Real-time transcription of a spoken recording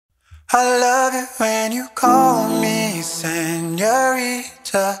I love it when you call me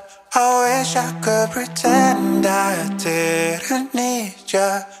Señorita. I wish I could pretend I didn't need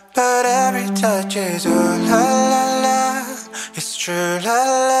ya, but every touch is ooh la la la. It's true la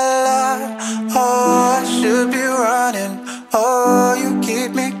la la. Oh, I should be running. Oh, you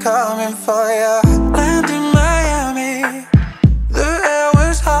keep me coming for ya. Land in Miami. The air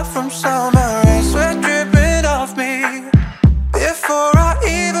was hot from summer rain, sweat dripping off me. Before I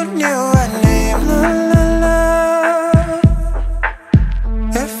even knew her name, la la la.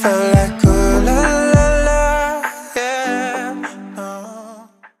 It felt like ooh la la la, yeah. No.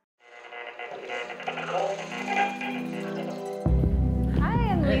 Hi,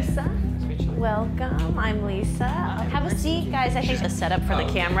 I'm Lisa. Welcome, I'm Lisa. Have a seat, guys. I think the setup for the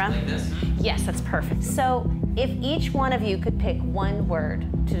camera. Like this? Yes, that's perfect. So, if each one of you could pick one word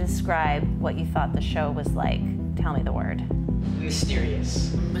to describe what you thought the show was like, tell me the word.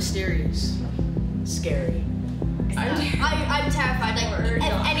 Mysterious. Mysterious. Scary. I'm terrified, like,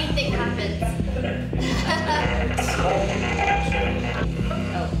 if anything happens.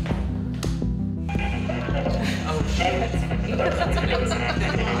 Oh shit.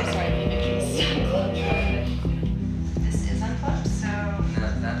 This is unplugged, so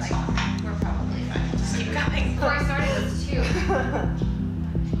That's we're probably fine. Just keep going. Before I started this too.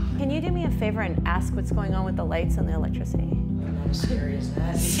 Can you do me a favor and ask what's going on with the lights and the electricity? Not as scary as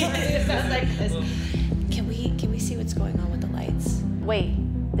that. It sounds like this. Can we see what's going on with the lights? Wait,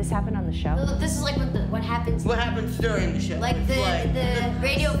 this happened on the show? This is like what happens. What happens during the show? Like the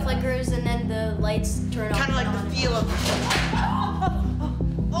radio flickers and then the lights turn off. Kind of like the feel of the show.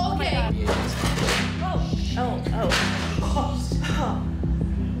 Okay.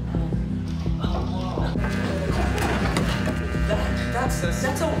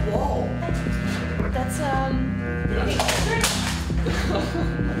 That's a wall. That's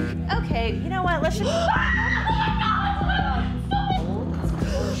Okay, you know what? Let's just.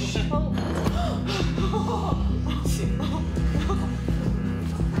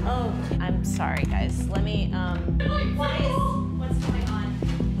 Oh, I'm sorry, guys. Let me. What is?